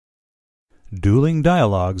Dueling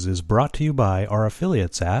Dialogues is brought to you by our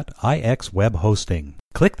affiliates at IX Web Hosting.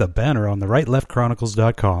 Click the banner on the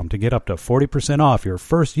rightleftchronicles.com to get up to 40% off your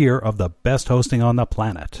first year of the best hosting on the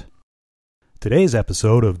planet. Today's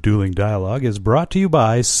episode of Dueling Dialogue is brought to you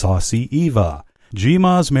by Saucy Eva.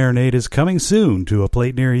 GMA's marinade is coming soon to a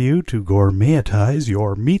plate near you to gourmetize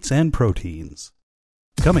your meats and proteins.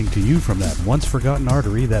 Coming to you from that once-forgotten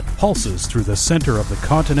artery that pulses through the center of the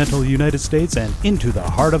continental United States and into the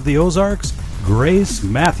heart of the Ozarks, Grace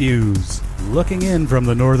Matthews. Looking in from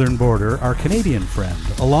the northern border, our Canadian friend,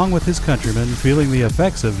 along with his countrymen feeling the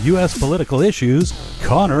effects of U.S. political issues,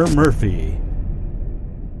 Connor Murphy.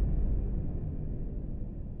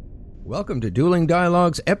 Welcome to Dueling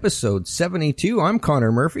Dialogues, episode 72. I'm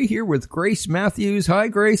Connor Murphy here with Grace Matthews. Hi,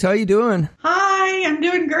 Grace. How you doing? Hi, I'm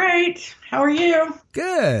doing great. How are you?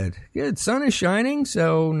 Good. Sun is shining,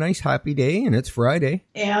 so nice, happy day, and it's Friday.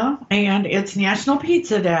 Yeah, and it's National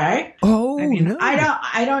Pizza Day. Oh, no.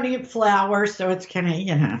 I don't eat flour, so it's kind of,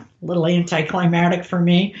 a little anticlimactic for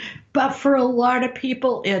me. But for a lot of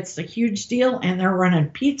people, it's a huge deal, and they're running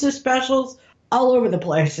pizza specials all over the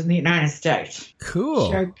place in the United States. Cool.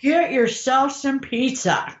 So get yourself some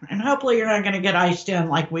pizza, and hopefully you're not going to get iced in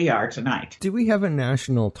like we are tonight. Do we have a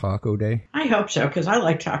National Taco Day? I hope so, because I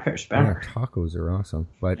like tacos better. Yeah, tacos are awesome.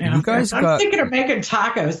 But yeah, you guys I'm thinking of making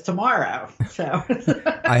tacos tomorrow. So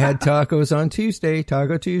I had tacos on Tuesday,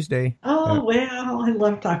 Taco Tuesday. Oh, well, I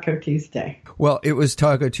love Taco Tuesday. Well, it was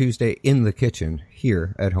Taco Tuesday in the kitchen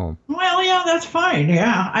here at home. Well, yeah, that's fine.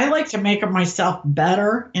 Yeah, I like to make them myself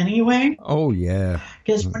better anyway. Oh, yeah.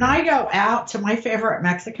 Because when I go out to my favorite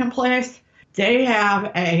Mexican place, they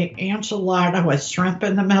have a enchilada with shrimp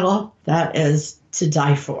in the middle that is to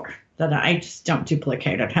die for, that I just don't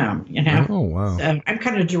duplicate at home, Oh, wow. So I'm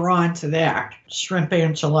kind of drawn to that, shrimp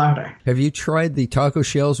enchilada. Have you tried the taco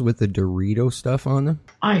shells with the Dorito stuff on them?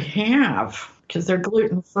 I have. Because they're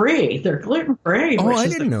gluten-free. They're gluten-free. Oh, which I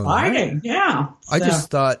is didn't know exciting. that. Yeah. I just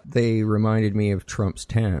thought they reminded me of Trump's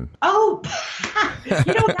tan. Oh,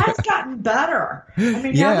 that's gotten better. I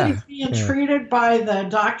mean, now that he's being treated by the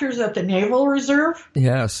doctors at the Naval Reserve.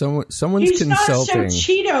 Yeah, someone's he's consulting. He's not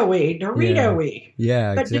so Cheeto-y, Dorito-y.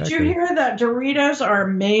 Yeah, but exactly. did you hear that Doritos are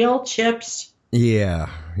male chips? Yeah,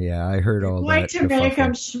 I heard all that. Like to make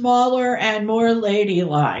them smaller and more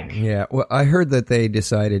ladylike. Yeah, well, I heard that they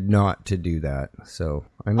decided not to do that. So,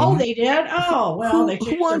 I mean, oh, they did? Oh, well,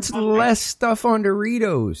 who wants less stuff on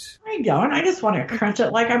Doritos? I don't. I just want to crunch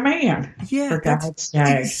it like a man. Yeah, for God's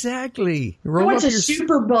sake. Exactly. Roll up your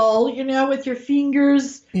Super Bowl, with your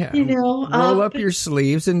fingers. Yeah. Roll up your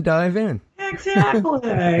sleeves and dive in.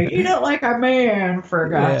 Exactly. Eat it like a man, for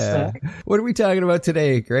God's sake. What are we talking about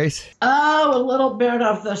today, Grace? Oh, a little bit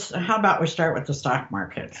of this. How about we start with the stock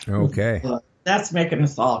market? Okay. That's making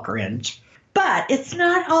us all cringe. But it's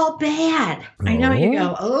not all bad. I know you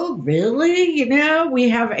go, oh, really? We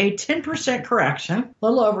have a 10% correction, a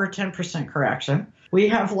little over a 10% correction. We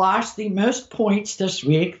have lost the most points this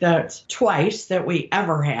week. That's twice that we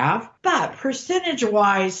ever have. But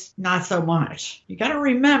percentage-wise, not so much. You got to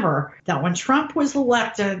remember that when Trump was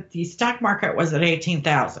elected, the stock market was at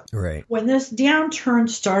 18,000. Right. When this downturn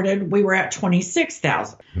started, we were at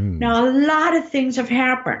 26,000. Now, a lot of things have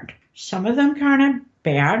happened. Some of them kind of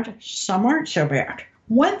bad. Some aren't so bad.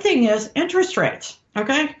 One thing is interest rates.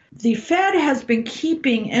 Okay? The Fed has been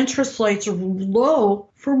keeping interest rates low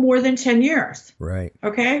for more than 10 years. Right.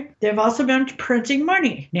 Okay? They've also been printing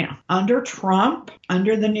money. Now, under Trump,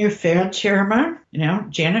 under the new Fed chairman,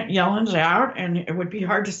 Janet Yellen's out, and it would be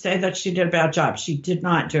hard to say that she did a bad job. She did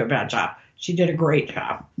not do a bad job. She did a great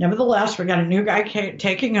job. Nevertheless, we got a new guy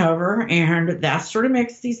taking over, and that sort of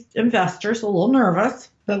makes these investors a little nervous.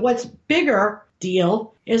 But what's bigger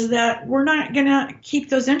deal is that we're not going to keep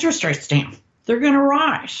those interest rates down. They're going to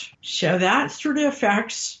rise. So that sort of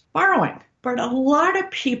affects borrowing. But a lot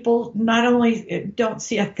of people not only don't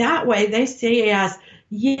see it that way, they see it as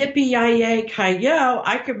yippee-yi-yi-ki-yo,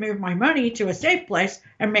 I could move my money to a safe place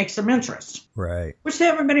and make some interest. Right. Which they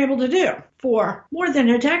haven't been able to do for more than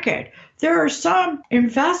a decade. There are some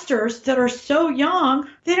investors that are so young,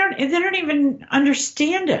 they don't even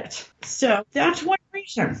understand it. So that's one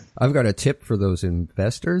reason. I've got a tip for those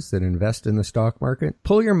investors that invest in the stock market.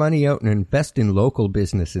 Pull your money out and invest in local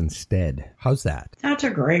business instead. How's that? That's a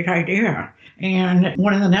great idea. And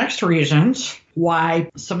one of the next reasons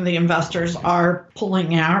why some of the investors are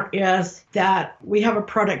pulling out is that we have a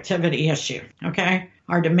productivity issue, okay?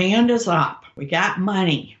 Our demand is up. We got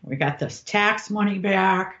money. We got this tax money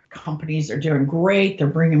back. Companies are doing great. They're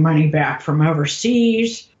bringing money back from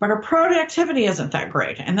overseas. But our productivity isn't that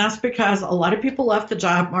great. And that's because a lot of people left the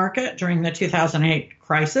job market during the 2008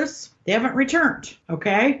 crisis. They haven't returned,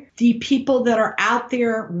 okay? The people that are out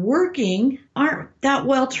there working aren't that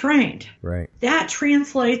well trained. Right. That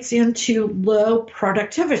translates into low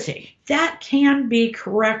productivity. That can be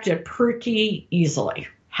corrected pretty easily.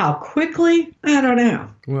 How quickly? I don't know.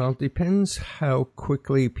 Well, it depends how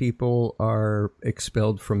quickly people are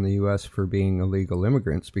expelled from the U.S. for being illegal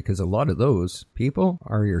immigrants, because a lot of those people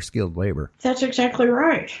are your skilled labor. That's exactly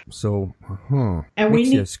right. So, And makes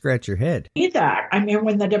you scratch your head. Need that. I mean,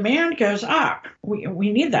 when the demand goes up, we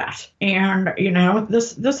need that. And,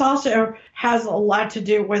 this also has a lot to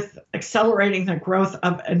do with accelerating the growth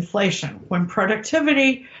of inflation. When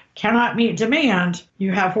productivity cannot meet demand,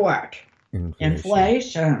 you have what?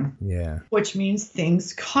 Inflation. Yeah. Which means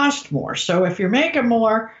things cost more. So if you're making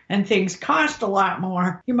more and things cost a lot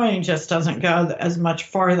more, your money just doesn't go as much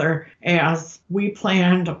farther as we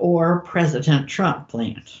planned or President Trump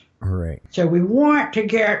planned. All right. So we want to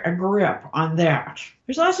get a grip on that.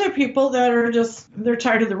 There's also people that are they're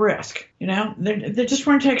tired of the risk. They just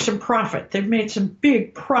want to take some profit. They've made some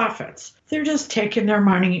big profits. They're just taking their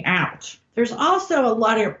money out. There's also a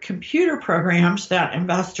lot of computer programs that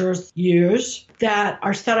investors use that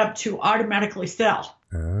are set up to automatically sell.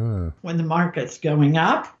 When the market's going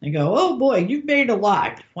up, they go, oh boy, you've made a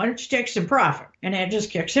lot. Why don't you take some profit? And it just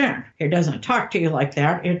kicks in. It doesn't talk to you like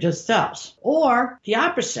that. It just sells. Or the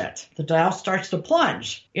opposite. The Dow starts to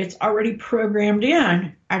plunge. It's already programmed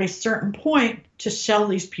in at a certain point to sell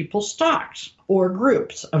these people stocks or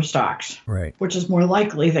groups of stocks, right? Which is more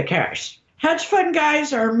likely the case. Hedge fund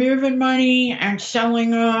guys are moving money and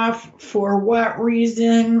selling off for what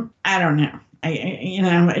reason? I don't know.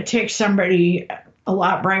 It takes somebody a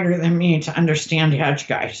lot brighter than me to understand hedge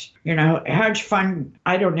guys. Hedge fund,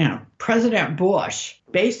 I don't know. President Bush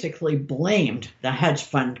basically blamed the hedge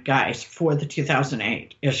fund guys for the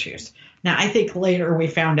 2008 issues. Now, I think later we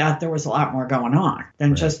found out there was a lot more going on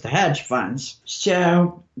than just the hedge funds.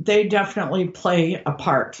 So they definitely play a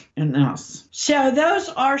part in this. So those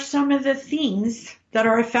are some of the things that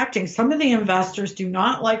are affecting. Some of the investors do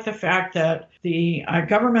not like the fact that the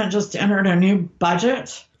government just entered a new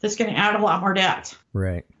budget that's going to add a lot more debt.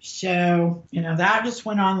 Right. So, that just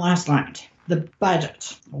went on last night. The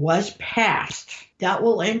budget was passed. That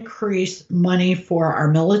will increase money for our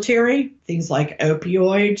military, things like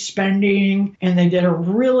opioid spending, and they did a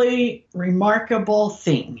really remarkable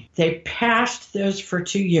thing. They passed those for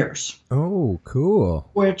 2 years. Oh, cool.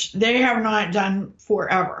 Which they have not done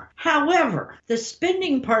forever. However, the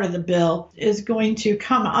spending part of the bill is going to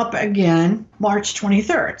come up again March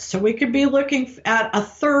 23rd. So we could be looking at a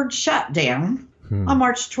third shutdown on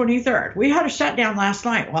March 23rd. We had a shutdown last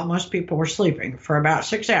night while most people were sleeping for about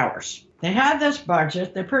 6 hours. They had this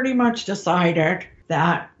budget. They pretty much decided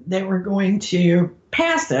that they were going to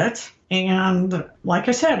pass it. And like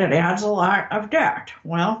I said, it adds a lot of debt.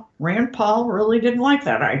 Well, Rand Paul really didn't like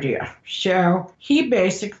that idea. So he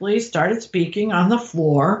basically started speaking on the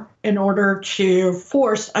floor in order to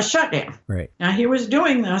force a shutdown. Right. Now, he was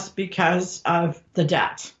doing this because of the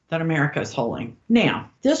debt that America is holding.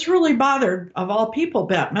 Now, this really bothered, of all people,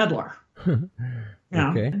 Bette Midler.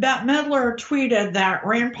 Okay. Bette Midler tweeted that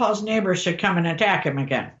Rand Paul's neighbors should come and attack him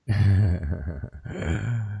again.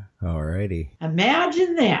 Alrighty.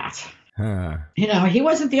 Imagine that. Huh. He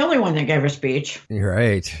wasn't the only one that gave a speech. You're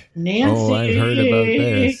right. Nancy. Oh, I've heard about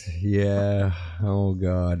this. Yeah. Oh,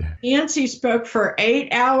 God. Nancy spoke for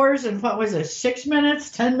 8 hours and 6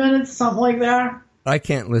 minutes, 10 minutes, something like that? I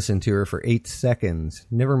can't listen to her for 8 seconds.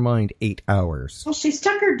 Never mind 8 hours. Well, she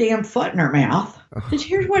stuck her damn foot in her mouth. Did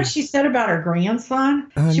you hear what she said about her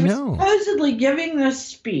grandson? She was supposedly giving this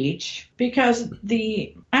speech because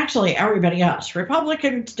actually everybody else,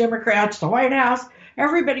 Republicans, Democrats, the White House,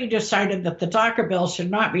 everybody decided that the DACA bill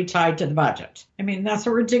should not be tied to the budget. I mean, that's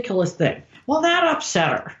a ridiculous thing. Well, that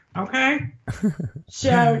upset her. Okay?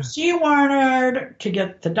 So she wanted to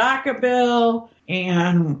get the DACA bill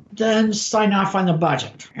and then sign off on the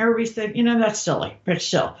budget. Everybody said, that's silly. But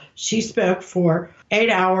still, she spoke for 8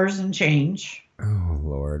 hours and change. Oh,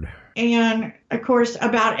 Lord. And, of course,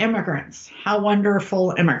 about immigrants, how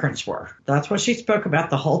wonderful immigrants were. That's what she spoke about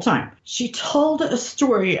the whole time. She told a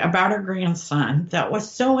story about her grandson that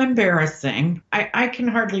was so embarrassing, I can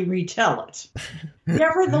hardly retell it.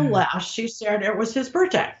 Nevertheless, she said it was his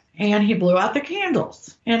birthday. And he blew out the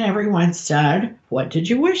candles. And everyone said, what did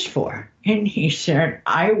you wish for? And he said,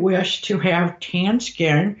 I wish to have tan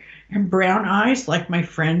skin and brown eyes like my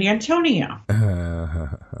friend Antonio.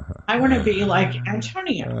 I want to be like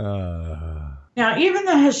Antonio. Now, even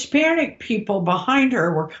the Hispanic people behind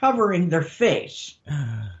her were covering their face.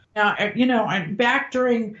 Now, and back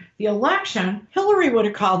during the election, Hillary would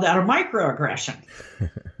have called that a microaggression.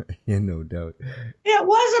 Yeah, no doubt. It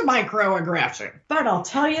was a microaggression. But I'll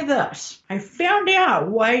tell you this. I found out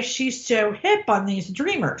why she's so hip on these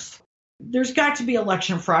dreamers. There's got to be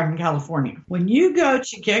election fraud in California. When you go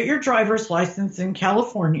to get your driver's license in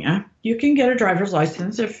California, you can get a driver's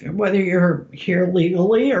license whether you're here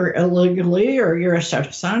legally or illegally or you're a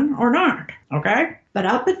citizen or not, okay? But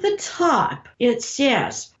up at the top, it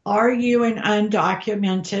says, are you an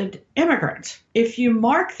undocumented immigrant? If you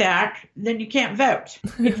mark that, then you can't vote.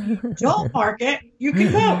 If you don't mark it, you can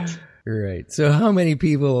vote. Right. So how many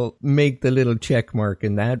people make the little check mark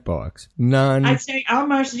in that box? None. I'd say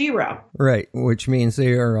almost zero. Right, which means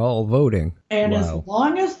they are all voting. And as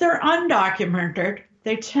long as they're undocumented,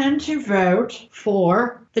 they tend to vote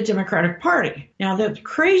for the Democratic Party. Now, the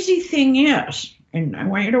crazy thing is, and I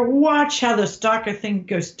want you to watch how this DACA thing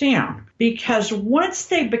goes down, because once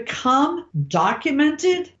they become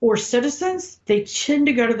documented or citizens, they tend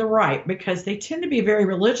to go to the right because they tend to be very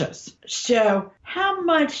religious. So how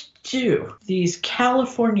much do these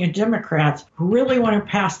California Democrats really want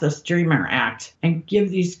to pass this Dreamer Act and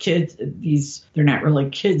give these kids, they're not really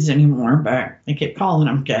kids anymore, but they keep calling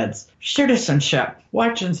them kids, citizenship?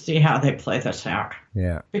 Watch and see how they play this out.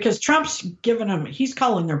 Yeah. Because Trump's given them, he's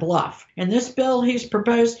calling their bluff. In this bill he's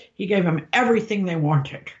proposed, he gave them everything they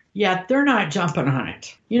wanted. Yet they're not jumping on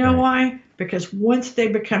it. You know why? Because once they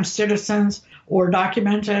become citizens or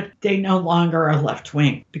documented, they no longer are left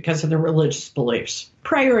wing because of their religious beliefs.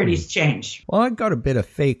 Priorities change. Well, I got a bit of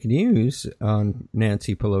fake news on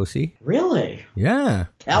Nancy Pelosi. Really? Yeah.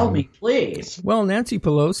 Tell me, please. Well, Nancy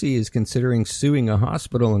Pelosi is considering suing a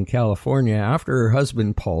hospital in California after her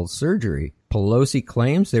husband Paul's surgery. Pelosi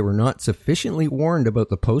claims they were not sufficiently warned about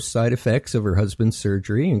the post-side effects of her husband's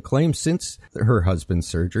surgery and claims since her husband's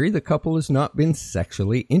surgery, the couple has not been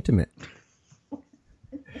sexually intimate.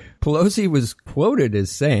 Pelosi was quoted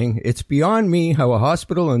as saying, "It's beyond me how a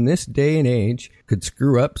hospital in this day and age could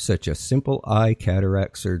screw up such a simple eye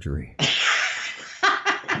cataract surgery."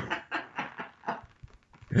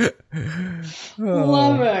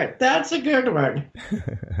 Love it. That's a good one.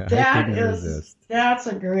 That's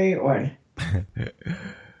a great one.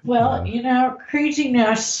 Well,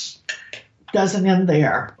 craziness doesn't end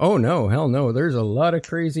there. Oh, no, hell no. There's a lot of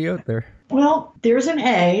crazy out there. Well, there's an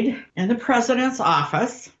aide in the president's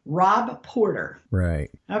office, Rob Porter. Right.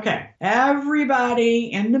 Okay.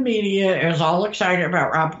 Everybody in the media is all excited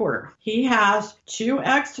about Rob Porter. He has 2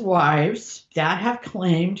 ex-wives that have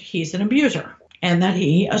claimed he's an abuser and that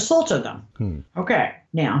he assaulted them. Okay.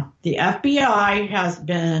 Now, the FBI has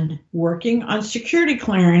been working on security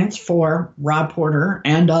clearance for Rob Porter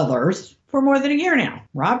and others for more than a year now.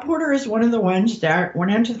 Rob Porter is one of the ones that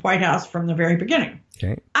went into the White House from the very beginning.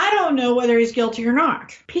 Okay. I don't know whether he's guilty or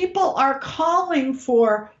not. People are calling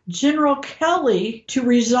for General Kelly to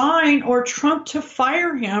resign or Trump to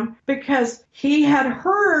fire him because he had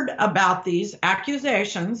heard about these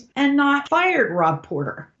accusations and not fired Rob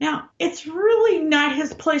Porter. Now, it's really not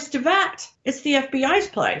his place to vet. It's the FBI's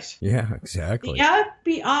place. Yeah, exactly. The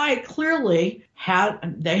FBI clearly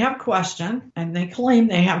they have questioned, and they claim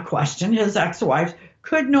they have questioned his ex-wives,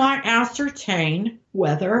 could not ascertain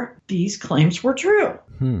whether these claims were true.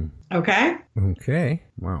 Okay? Okay.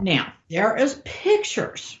 Wow. Now, there is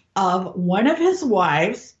pictures of one of his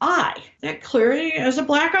wives' eye that clearly is a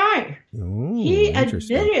black eye. Ooh, he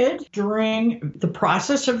admitted during the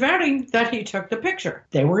process of vetting that he took the picture.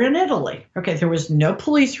 They were in Italy. Okay, there was no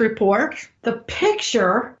police report. The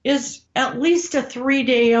picture is at least a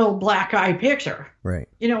 3-day-old black eye picture. Right.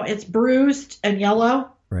 It's bruised and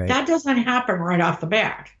yellow. Right. That doesn't happen right off the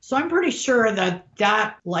bat. So I'm pretty sure that,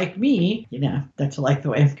 like me, that's like the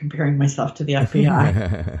way of comparing myself to the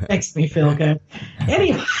FBI. Makes me feel good.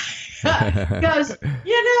 Anyway, because,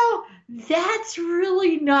 that's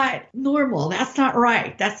really not normal. That's not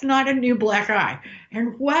right. That's not a new black eye.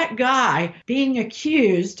 And what guy being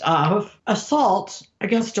accused of assault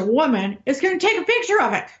against a woman is going to take a picture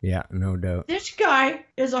of it? Yeah, no doubt. This guy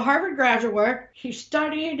is a Harvard graduate. He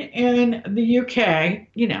studied in the UK.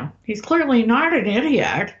 He's clearly not an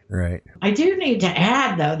idiot. Right. I do need to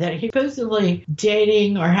add, though, that he's supposedly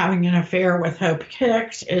dating or having an affair with Hope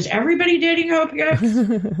Hicks. Is everybody dating Hope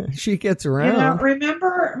Hicks? She gets around.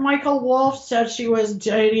 Remember Michael Wolff said she was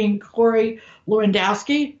dating Corey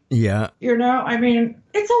Lewandowski? Yeah.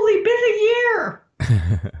 It's only been a year.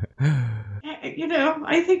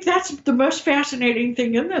 I think that's the most fascinating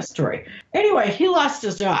thing in this story. Anyway, he lost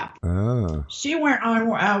his job. Oh. She went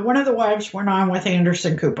on, one of the wives went on with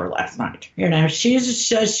Anderson Cooper last night. She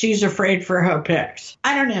says she's afraid for her picks.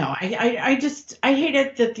 I don't know. I hate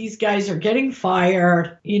it that these guys are getting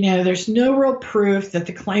fired. There's no real proof that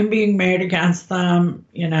the claim being made against them,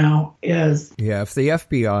 is. Yeah, if the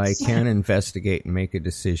FBI can investigate and make a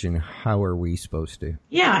decision, how are we supposed to?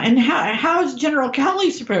 Yeah, and how is General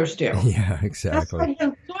Kelly supposed to? Yeah, exactly. That's not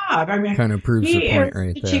his job. I mean, kind of proves the point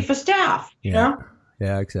right the there. chief of staff, you know?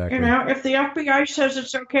 Yeah, exactly. If the FBI says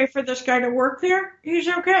it's okay for this guy to work there, he's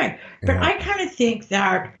okay. But I kind of think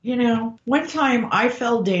that, one time I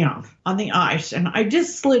fell down on the ice and I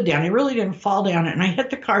just slid down. I really didn't fall down and I hit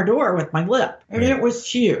the car door with my lip and it was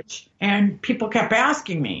huge. And people kept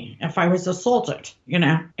asking me if I was assaulted,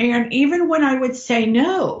 And even when I would say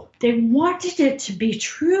no, they wanted it to be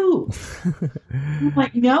true. I'm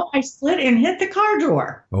like, no, I slid and hit the car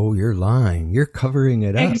door. Oh, you're lying. You're covering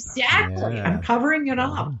it up. Exactly. Yeah. I'm covering it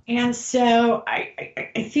up. And so I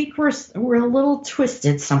think we're a little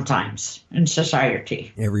twisted sometimes in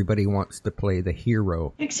society. Everybody wants to play the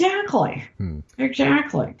hero. Exactly.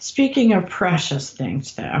 Exactly. Speaking of precious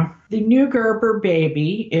things, though, the new Gerber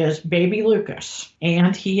baby is baby Lucas,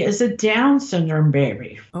 and he is a Down syndrome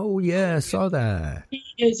baby. Oh, yeah, I saw that. He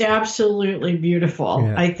is absolutely beautiful.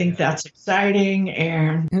 Yeah. I think that's exciting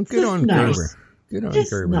and good on nice. Gerber. Good on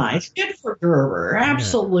Just Gerber. nice. Good for Gerber.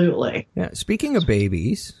 Absolutely. Yeah. Speaking of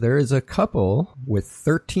babies, there is a couple with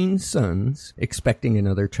 13 sons expecting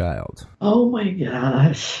another child. Oh my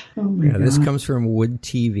gosh. Oh my gosh. This comes from Wood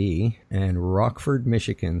TV and Rockford,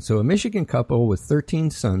 Michigan. So a Michigan couple with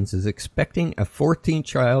 13 sons is expecting a 14th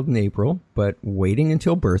child in April, but waiting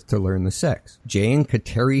until birth to learn the sex. Jay and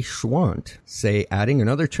Kateri Schwant say adding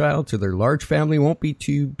another child to their large family won't be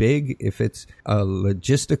too big if it's a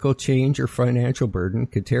logistical change or financial burden.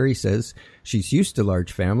 Kateri says she's used to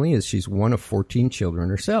large family as she's one of 14 children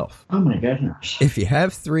herself. Oh my goodness. If you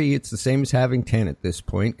have 3, it's the same as having 10 at this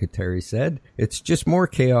point, Kateri said. It's just more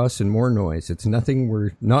chaos and more noise. It's nothing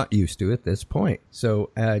we're not used to at this point. So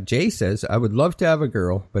Jay says, I would love to have a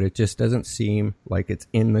girl, but it just doesn't seem like it's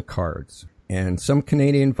in the cards. And some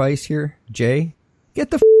Canadian advice here, Jay, get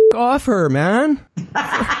the off her, man.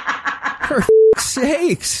 For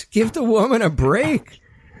sakes, give the woman a break.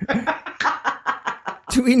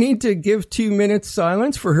 Do we need to give 2 minutes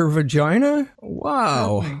silence for her vagina? Wow.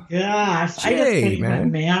 Oh my gosh. Jay, I just can't even man.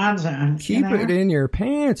 imagine. Keep it in your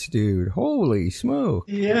pants, dude. Holy smoke.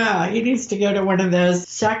 Yeah, he needs to go to one of those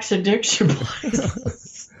sex addiction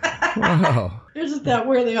places. Wow. Isn't that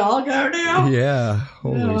where they all go now? Yeah.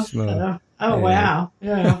 Holy smoke. Oh, wow.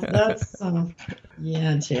 Yeah, that's,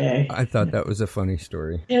 yeah, Jay. I thought that was a funny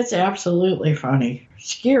story. It's absolutely funny.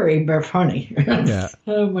 Scary, but funny. Yeah.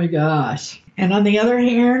 Oh, my gosh. And on the other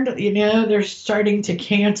hand, they're starting to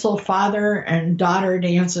cancel father and daughter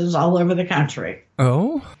dances all over the country.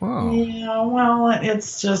 Oh, wow. Yeah, well,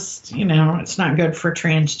 it's just, it's not good for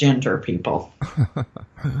transgender people.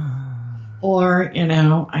 Or,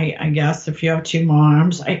 I guess if you have 2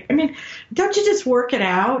 moms, I mean, don't you just work it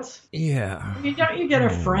out? Yeah. I mean, don't you get a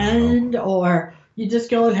friend or you just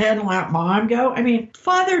go ahead and let mom go? I mean,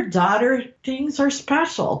 father-daughter things are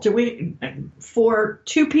special. For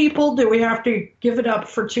 2 people, do we have to give it up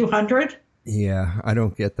for 200? Yeah, I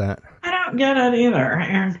don't get that. I don't get it either.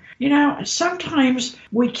 And, sometimes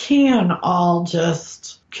we can all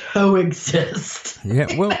just coexist. Yeah,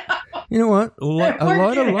 well, you know what? A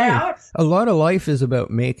lot of life is about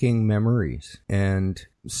making memories, and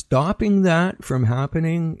stopping that from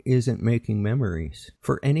happening isn't making memories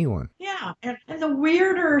for anyone. Yeah, and the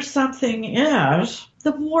weirder something is,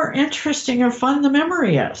 the more interesting or fun the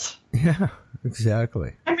memory is. Yeah,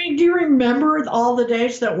 exactly. I mean, do you remember all the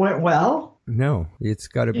days that went well? No, it's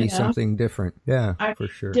got to be something different. Yeah, for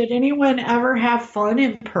sure. Did anyone ever have fun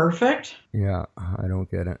in perfect? Yeah, I don't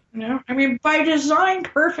get it. I mean, by design,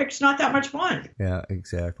 perfect's not that much fun. Yeah,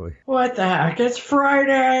 exactly. What the heck? It's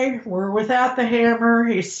Friday. We're without the hammer.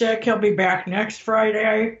 He's sick. He'll be back next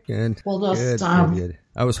Friday. Good. We'll just, good.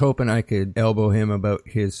 I was hoping I could elbow him about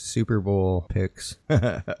his Super Bowl picks.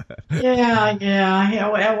 Yeah,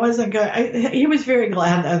 it wasn't good. He was very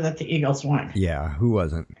glad, though, that the Eagles won. Yeah, who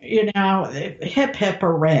wasn't? Hip, hip,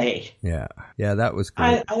 hooray. Yeah, that was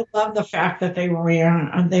great. I love the fact that they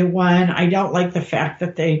won. I don't like the fact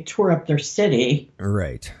that they tore up their city.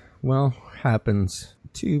 Right. Well, happens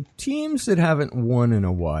to teams that haven't won in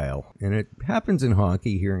a while. And it happens in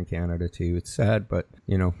hockey here in Canada, too. It's sad, but,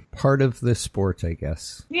 part of the sport, I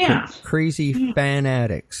guess. Yeah. Crazy fan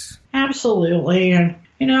addicts. Absolutely. And,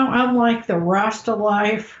 unlike the rest of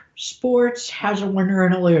life, sports has a winner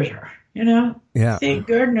and a loser. You know? Yeah. Thank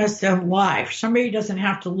goodness of life. Somebody doesn't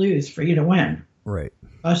have to lose for you to win. Right.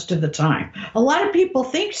 Most of the time. A lot of people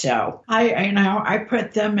think so. I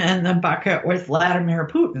put them in the bucket with Vladimir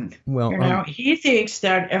Putin. Well, he thinks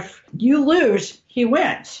that if you lose, he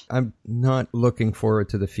wins. I'm not looking forward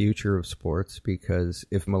to the future of sports because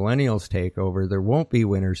if millennials take over, there won't be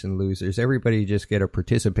winners and losers. Everybody just get a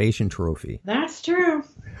participation trophy. That's true.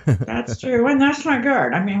 That's true. And that's not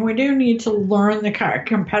good. I mean, we do need to learn the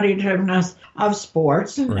competitiveness of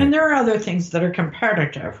sports. And there are other things that are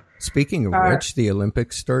competitive. Speaking of which, the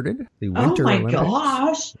Olympics started. The Winter Olympics. Oh, my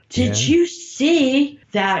gosh. Did you see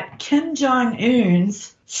that Kim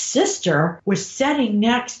Jong-un's sister was sitting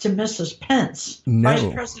next to Mrs. Pence? No.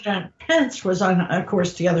 Vice President Pence was on, of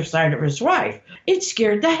course, the other side of his wife. It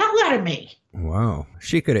scared the hell out of me. Wow.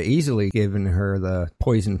 She could have easily given her the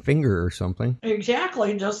poison finger or something.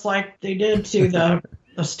 Exactly, just like they did to the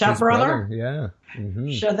stepbrother. Yeah.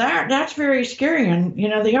 Mm-hmm. So that's very scary. And,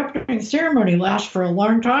 the opening ceremony lasts for a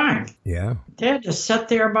long time. Yeah. They had to sit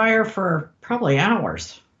there by her for probably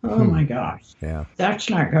hours. Oh, my gosh. Yeah. That's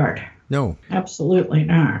not good. No. Absolutely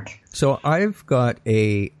not. So I've got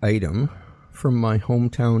a item from my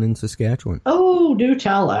hometown in Saskatchewan. Oh, do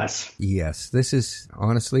tell us. Yes, this is,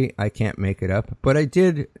 honestly, I can't make it up, but I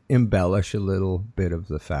did embellish a little bit of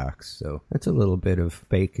the facts. So that's a little bit of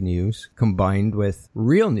fake news combined with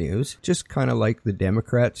real news, just kind of like the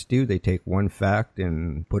Democrats do. They take one fact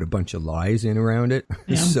and put a bunch of lies in around it.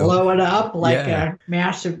 And blow it up like a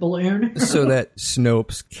massive balloon. So that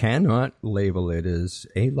Snopes cannot label it as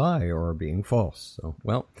a lie or being false. So,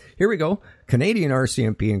 well, here we go. Canadian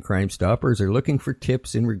RCMP and Crime Stoppers are looking for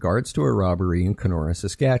tips in regards to a robbery in Kenora,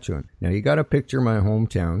 Saskatchewan. Now, you got to picture my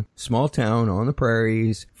hometown, small town on the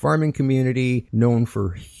prairies, farming community known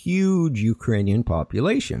for huge Ukrainian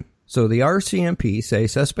population. So the RCMP say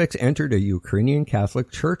suspects entered a Ukrainian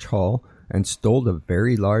Catholic church hall and stole a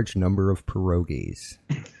very large number of pierogies.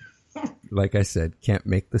 Like I said, can't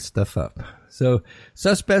make this stuff up. So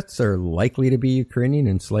suspects are likely to be Ukrainian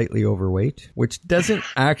and slightly overweight, which doesn't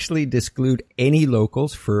actually disclude any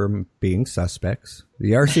locals from being suspects.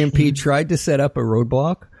 The RCMP tried to set up a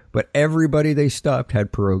roadblock, but everybody they stopped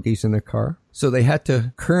had pierogies in their car. So they had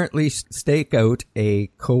to currently stake out a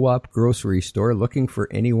co-op grocery store looking for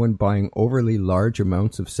anyone buying overly large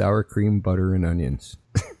amounts of sour cream, butter, and onions.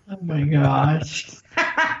 Oh, my gosh.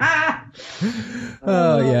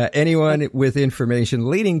 Oh, yeah. Anyone with information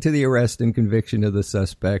leading to the arrest and conviction of the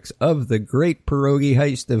suspects of the Great Pierogi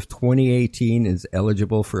Heist of 2018 is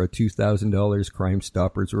eligible for a $2,000 Crime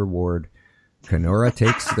Stoppers reward. Kenora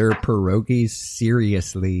takes their pierogies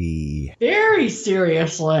seriously. Very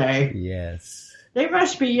seriously. Yes. They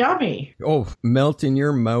must be yummy. Oh, melt in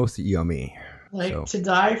your mouth yummy. Like to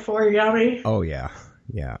die for yummy? Oh, yeah.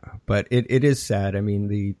 Yeah, but it is sad. I mean,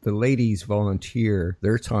 the ladies volunteer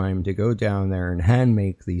their time to go down there and hand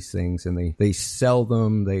make these things, and they sell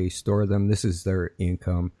them, they store them. This is their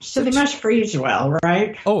income. So they must freeze well,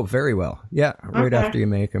 right? Oh, very well. Yeah, right after you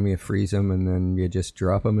make them, you freeze them, and then you just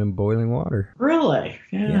drop them in boiling water. Really?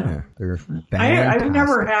 Yeah. They're I've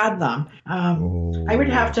never had them. I would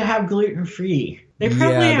have to have gluten-free. They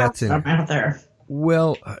probably have some out there.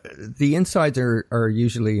 Well, the insides are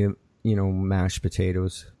usually mashed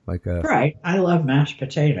potatoes, right. I love mashed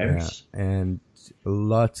potatoes. Yeah, and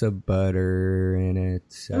lots of butter in it.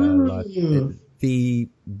 The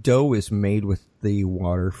dough is made with the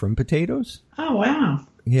water from potatoes. Oh, wow.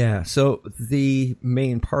 Yeah, so the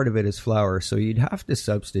main part of it is flour, so you'd have to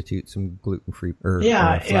substitute some gluten-free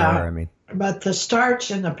flour, I mean. But the starch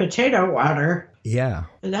in the potato water,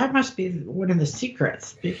 that must be one of the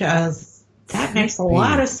secrets, because that makes a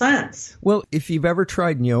lot of sense. Well, if you've ever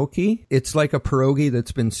tried gnocchi, it's like a pierogi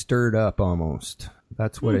that's been stirred up almost.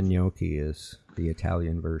 That's what a gnocchi is, the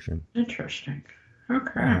Italian version. Interesting.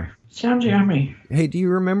 Okay. Sounds yummy. Hey, do you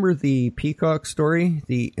remember the peacock story?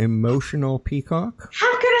 The emotional peacock?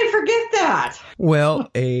 How could I forget that? Well,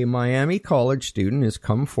 a Miami college student has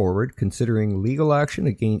come forward considering legal action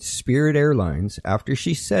against Spirit Airlines after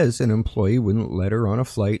she says an employee wouldn't let her on a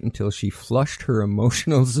flight until she flushed her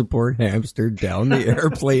emotional support hamster down the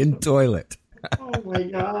airplane toilet. Oh my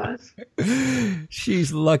gosh.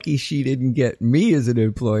 She's lucky she didn't get me as an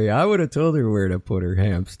employee. I would have told her where to put her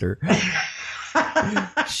hamster.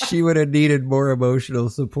 She would have needed more emotional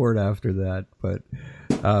support after that. But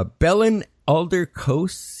Belen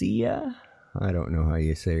Aldercosia, I don't know how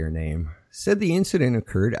you say her name, said the incident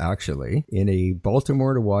occurred actually in a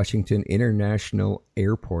Baltimore to Washington International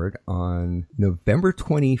Airport on November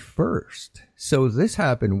 21st. So this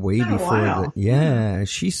happened way before yeah,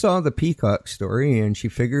 she saw the Peacock story and she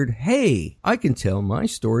figured, hey, I can tell my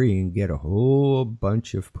story and get a whole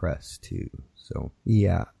bunch of press too. So,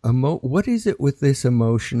 yeah. What is it with this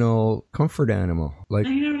emotional comfort animal? Like, I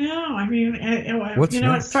don't know. I mean,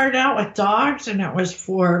 it started out with dogs, and it was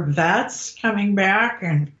for vets coming back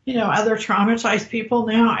and, other traumatized people.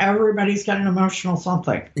 Now everybody's got an emotional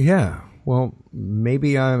something. Yeah. Well,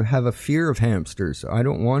 maybe I have a fear of hamsters. I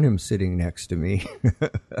don't want him sitting next to me.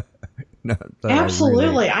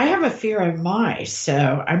 Absolutely. I have a fear of mice,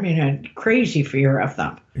 a crazy fear of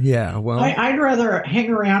them. Yeah, well, I'd rather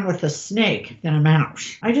hang around with a snake than a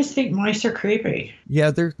mouse. I just think mice are creepy.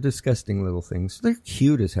 Yeah, they're disgusting little things. They're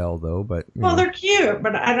cute as hell, though. But they're cute,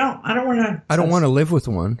 but I don't want to. I don't want to live with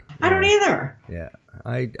one. I don't either. Yeah.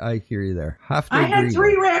 I hear you there. I had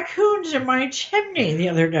 3 raccoons in my chimney the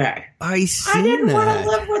other day. I didn't want to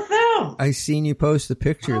live with them. I seen you post the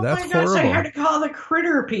picture. Oh That's my gosh, horrible. I had to call the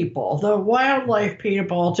critter people, the wildlife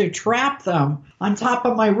people, to trap them on top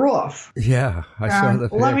of my roof. Yeah, I saw the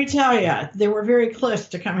picture. Let me tell you, they were very close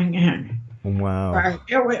to coming in. Wow.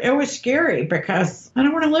 It was scary because I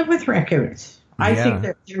don't want to live with raccoons. I think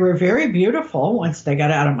that they were very beautiful once they got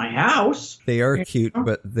out of my house. They are cute,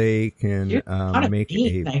 but they can make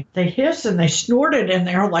They hiss and they snorted, and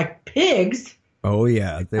they're like pigs. Oh,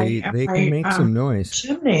 yeah. They can make some noise.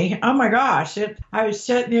 Chimney. Oh, my gosh. I was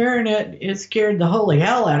sitting there, and it scared the holy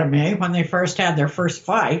hell out of me when they first had their first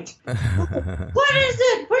fight. What is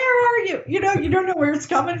it? Where are you? You don't know where it's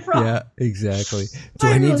coming from. Yeah, exactly. Do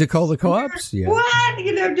I need to call the cops? Yeah. What?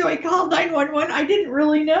 Do I call 911? I didn't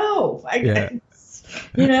really know.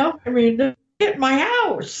 Hit my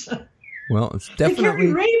house. Well, it's definitely...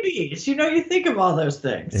 They carry rabies. You think of all those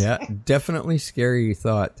things. Yeah, definitely scary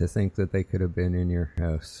thought to think that they could have been in your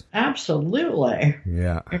house. Absolutely.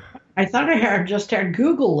 Yeah. I thought I just had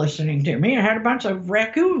Google listening to me. I had a bunch of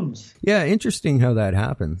raccoons. Yeah, interesting how that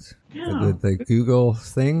happens. Yeah. The Google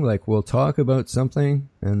thing, like we'll talk about something,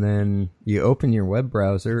 and then you open your web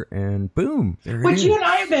browser, and boom. Which you and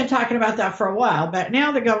I have been talking about that for a while, but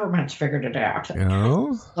now the government's figured it out.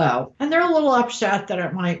 Oh? So, and they're a little upset that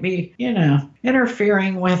it might be,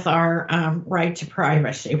 interfering with our right to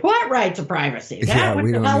privacy. What right to privacy? That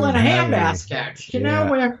went to hell in a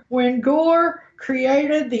handbasket. When Gore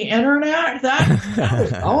created the internet, that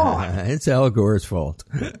was gone. It's Al Gore's fault.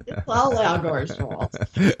 It's all Al Gore's fault.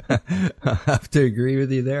 I have to agree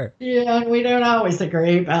with you there. Yeah, and we don't always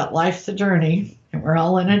agree, but life's a journey, and we're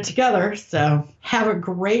all in it together. So have a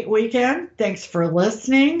great weekend. Thanks for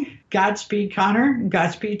listening. Godspeed, Connor, and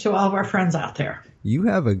Godspeed to all of our friends out there. You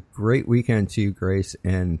have a great weekend too, Grace,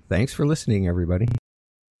 and thanks for listening, everybody.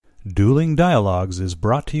 Dueling Dialogues is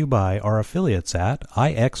brought to you by our affiliates at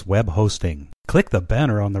IX Web Hosting. Click the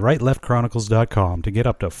banner on the rightleftchronicles.com to get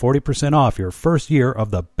up to 40% off your first year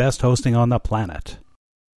of the best hosting on the planet.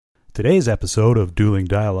 Today's episode of Dueling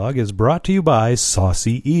Dialogue is brought to you by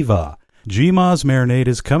Saucy Eva. GMA's marinade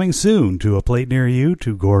is coming soon to a plate near you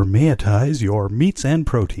to gourmetize your meats and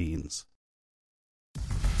proteins.